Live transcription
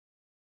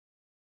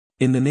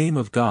In the name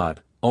of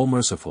God,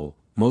 all-merciful,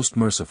 most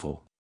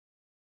merciful.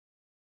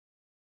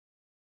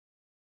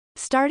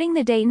 Starting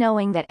the day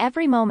knowing that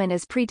every moment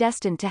is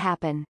predestined to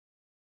happen.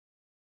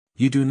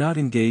 You do not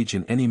engage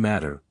in any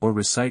matter or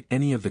recite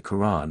any of the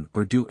Quran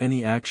or do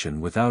any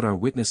action without our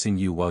witnessing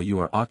you while you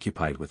are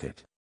occupied with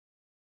it.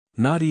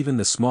 Not even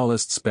the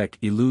smallest speck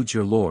eludes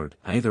your Lord,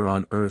 either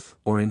on earth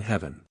or in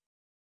heaven.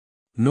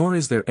 Nor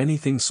is there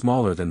anything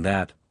smaller than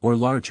that, or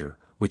larger,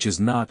 which is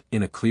not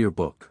in a clear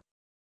book.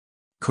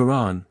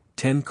 Quran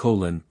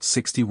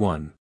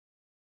 10:61.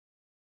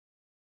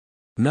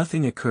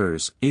 Nothing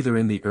occurs, either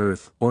in the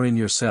earth or in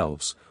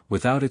yourselves,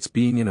 without its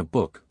being in a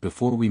book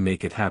before we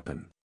make it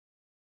happen.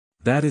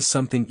 That is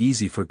something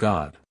easy for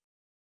God.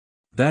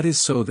 That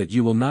is so that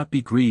you will not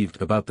be grieved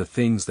about the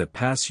things that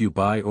pass you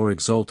by or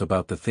exult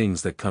about the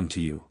things that come to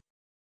you.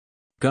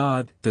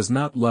 God does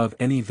not love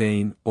any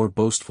vain or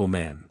boastful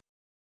man.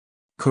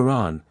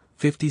 Quran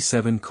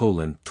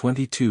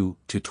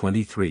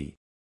 57:22-23.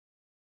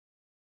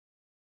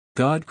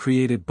 God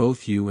created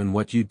both you and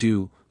what you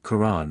do,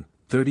 Quran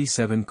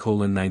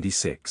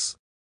 37:96.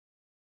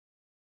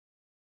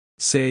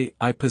 Say,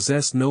 I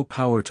possess no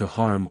power to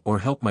harm or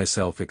help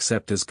myself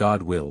except as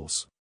God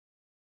wills.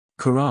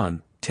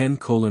 Quran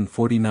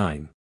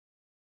 10:49.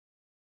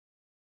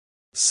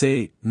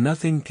 Say,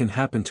 nothing can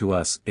happen to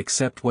us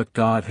except what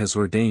God has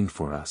ordained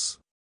for us.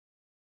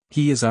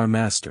 He is our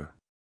Master.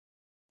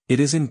 It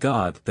is in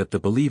God that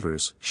the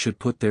believers should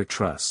put their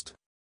trust.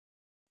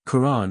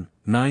 Quran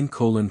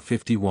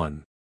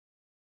 9:51.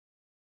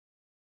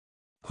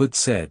 Hud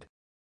said,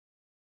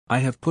 I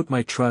have put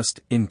my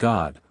trust in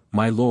God,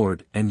 my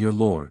Lord and your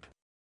Lord.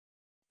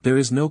 There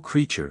is no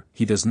creature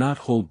he does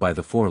not hold by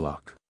the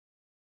forelock.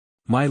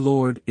 My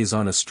Lord is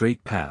on a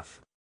straight path.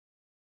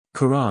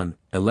 Quran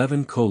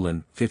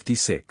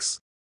 11:56.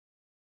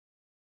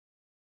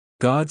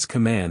 God's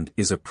command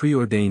is a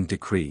preordained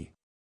decree.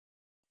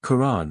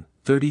 Quran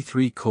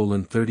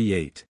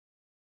 33:38.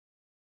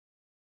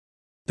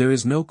 There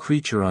is no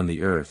creature on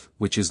the earth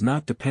which is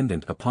not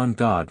dependent upon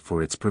God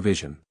for its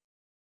provision.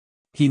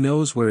 He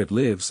knows where it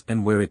lives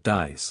and where it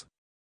dies.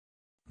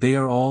 They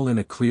are all in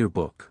a clear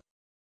book.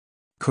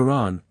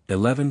 Quran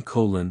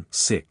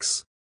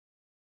 11:6.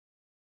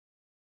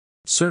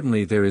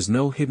 Certainly there is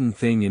no hidden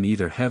thing in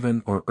either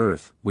heaven or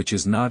earth which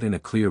is not in a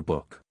clear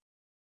book.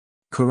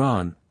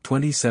 Quran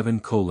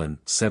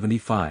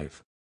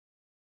 27:75.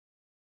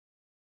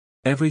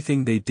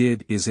 Everything they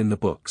did is in the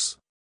books.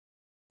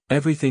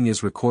 Everything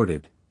is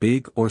recorded,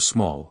 big or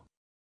small.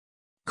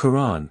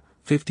 Quran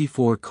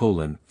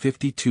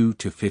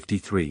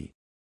 54:52-53.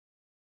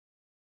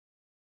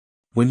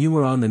 When you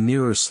were on the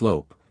nearer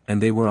slope,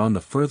 and they were on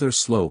the further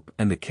slope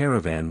and the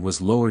caravan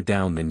was lower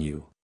down than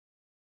you.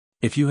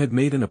 If you had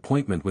made an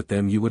appointment with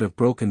them you would have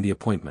broken the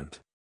appointment.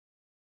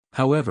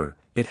 However,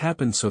 it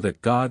happened so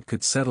that God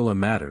could settle a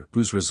matter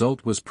whose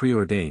result was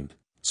preordained,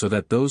 so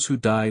that those who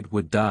died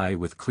would die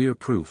with clear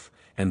proof,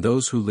 and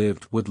those who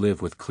lived would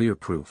live with clear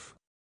proof.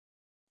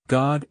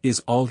 God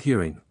is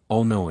all-hearing,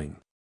 all-knowing.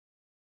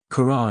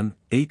 Quran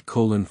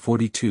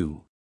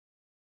 8:42.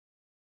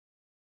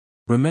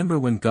 Remember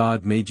when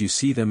God made you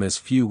see them as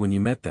few when you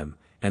met them,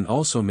 and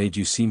also made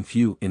you seem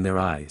few in their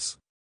eyes.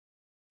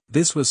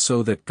 This was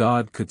so that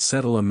God could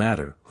settle a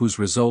matter whose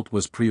result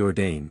was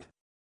preordained.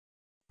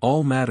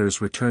 All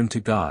matters return to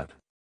God.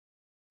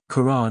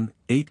 Quran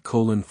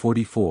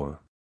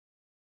 8:44.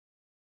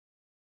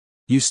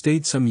 You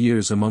stayed some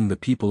years among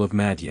the people of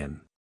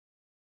Madian.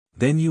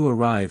 Then you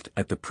arrived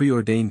at the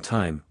preordained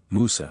time,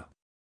 Musa.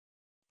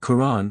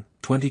 Quran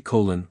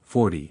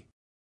 20:40.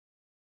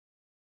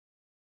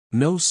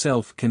 No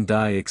self can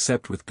die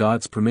except with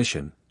God's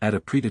permission, at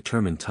a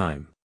predetermined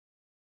time.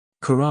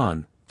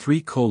 Quran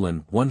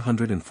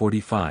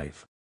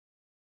 3:145.